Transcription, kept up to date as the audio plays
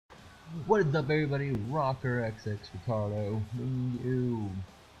What is up, everybody? RockerxxRicardo, bringing you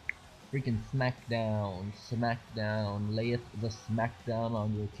freaking Smackdown, layeth the smackdown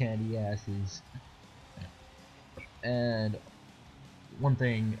on your candy asses. And one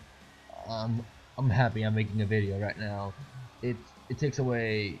thing, I'm happy I'm making a video right now. It takes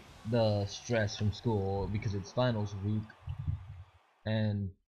away the stress from school because it's finals week, and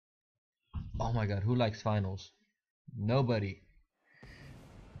oh my god, who likes finals? Nobody.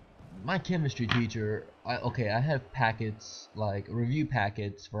 My chemistry teacher, I have packets, like review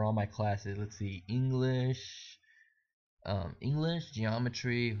packets for all my classes. Let's see, English,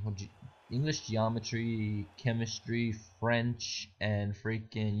 geometry, English, geometry, chemistry, French, and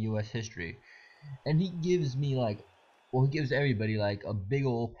freaking U.S. history. And he gives me like, well, he gives everybody like a big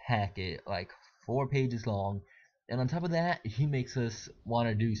old packet, like 4 pages long. And on top of that, he makes us want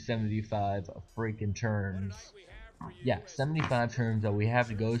to do 75 freaking terms. Yeah, 75 terms that we have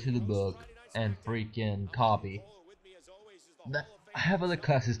to go to the book and freaking copy. That, I have other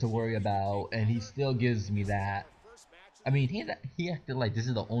classes to worry about, and he still gives me that. I mean, he acted like this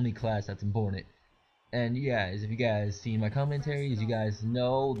is the only class that's important. And you guys, if you guys see my commentaries, you guys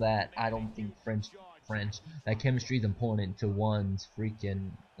know that I don't think that chemistry is important to one's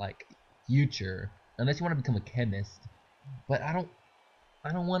freaking like future, unless you want to become a chemist. But I don't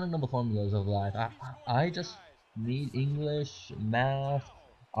want to know the formulas of life. I just need English, math.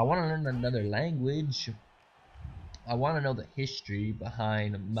 I want to learn another language. I want to know the history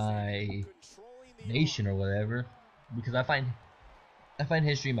behind my nation or whatever, because I find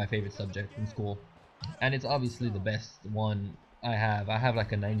history my favorite subject in school, and it's obviously the best one I have. I have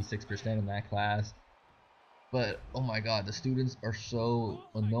like a 96% in that class. But oh my god, the students are so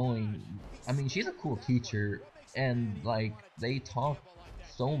annoying. I mean, she's a cool teacher, and like they talk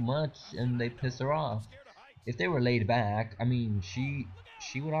so much and they piss her off. If they were laid back, I mean, she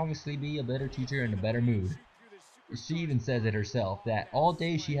would obviously be a better teacher in a better mood. She even says it herself that all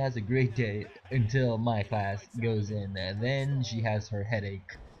day she has a great day until my class goes in, and then she has her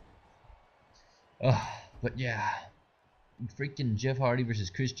headache. Ugh, but yeah, freaking Jeff Hardy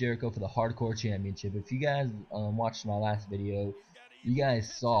versus Chris Jericho for the Hardcore Championship. If you guys watched my last video, you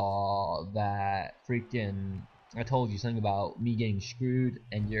guys saw that freaking I told you something about me getting screwed,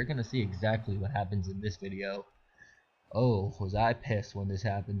 and you're gonna see exactly what happens in this video. Oh, was I pissed when this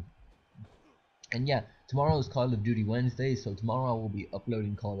happened. And yeah, tomorrow is Call of Duty Wednesday, so tomorrow I will be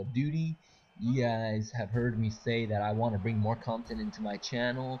uploading Call of Duty. You guys have heard me say that I want to bring more content into my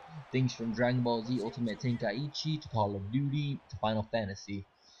channel. Things from Dragon Ball Z Ultimate Tenkaichi to Call of Duty to Final Fantasy.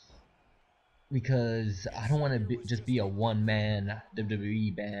 Because I don't want to just be a one-man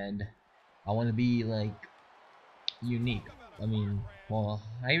WWE band. I want to be like unique. I mean, well,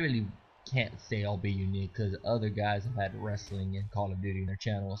 I really can't say I'll be unique because other guys have had wrestling and Call of Duty in their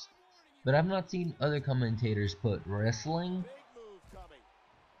channels. But I've not seen other commentators put wrestling,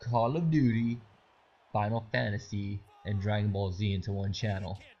 Call of Duty, Final Fantasy, and Dragon Ball Z into one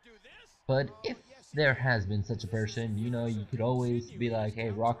channel. But if there has been such a person, you know, you could always be like,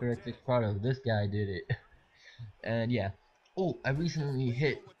 hey, RockerxxRicardo, this guy did it. And yeah. Oh, I recently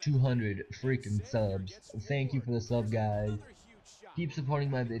hit 200 freaking subs. Thank you for the sub, guys. Keep supporting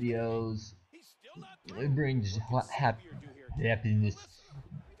my videos. It brings happiness.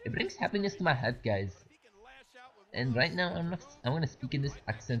 It brings happiness to my head, guys. And right now I'm gonna speak in this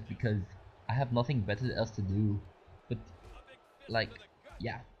accent because I have nothing better else to do. But like,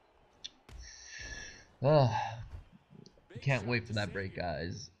 yeah. Oh, can't wait for that break,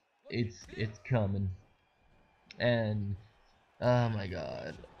 guys. It's coming. And oh my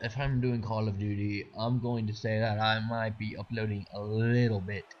god, if I'm doing Call of Duty, I'm going to say that I might be uploading a little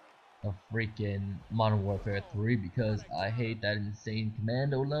bit of freaking Modern Warfare 3 because I hate that insane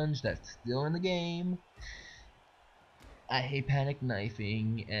commando lunge that's still in the game. I hate panic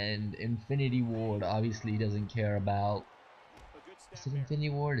knifing, and Infinity Ward obviously doesn't care about. Is it Infinity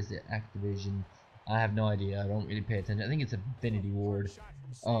Ward? Is it Activision? I have no idea. I don't really pay attention. I think it's Infinity Ward.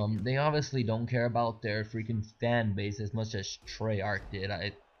 They obviously don't care about their freaking fan base as much as Treyarch did.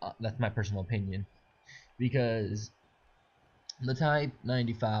 That's my personal opinion, because the Type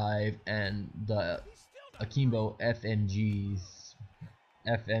 95 and the Akimbo FMGs,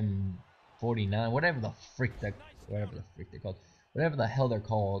 FM49, whatever the frick they're called, whatever the hell they're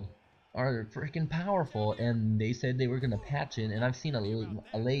called, are freaking powerful. And they said they were gonna patch it. And I've seen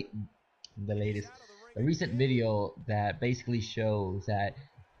the recent video that basically shows that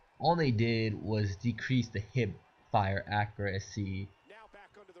all they did was decrease the hip fire accuracy.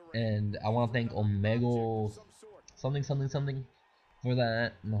 And I want to thank Omega something for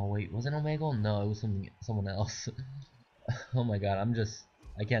that. No, wait, was it Omega? No, it was someone else. Oh my god, I'm just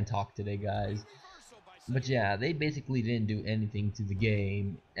I can't talk today, guys. But yeah, they basically didn't do anything to the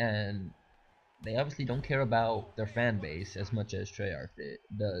game, and they obviously don't care about their fan base as much as Treyarch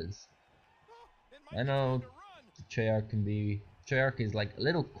does. I know Treyarch is like a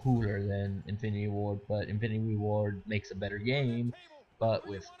little cooler than Infinity Ward, but Infinity Ward makes a better game, but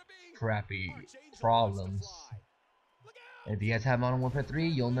with crappy problems. And if you guys have Modern Warfare 3,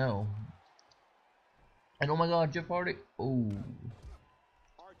 you'll know. And oh my god, Jeff Hardy. Oh,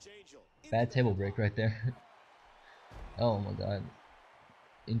 bad table break right there. Oh my god.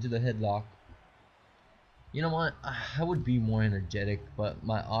 Into the headlock. You know what? I would be more energetic, but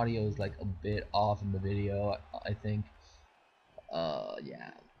my audio is like a bit off in the video, I think.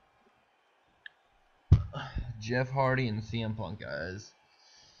 Yeah. Jeff Hardy and CM Punk, guys.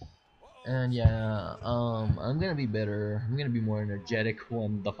 And yeah, I'm gonna be better. I'm gonna be more energetic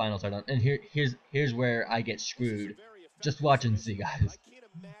when the finals are done. And here's where I get screwed. Just watch and see, guys.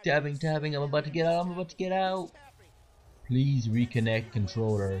 Tapping, tapping. I'm about to get out. I'm about to get out. Please reconnect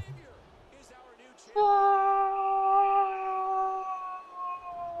controller.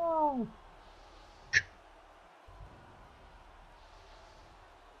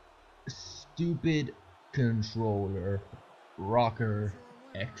 Stupid controller. Rocker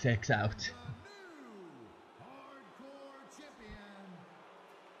XX out.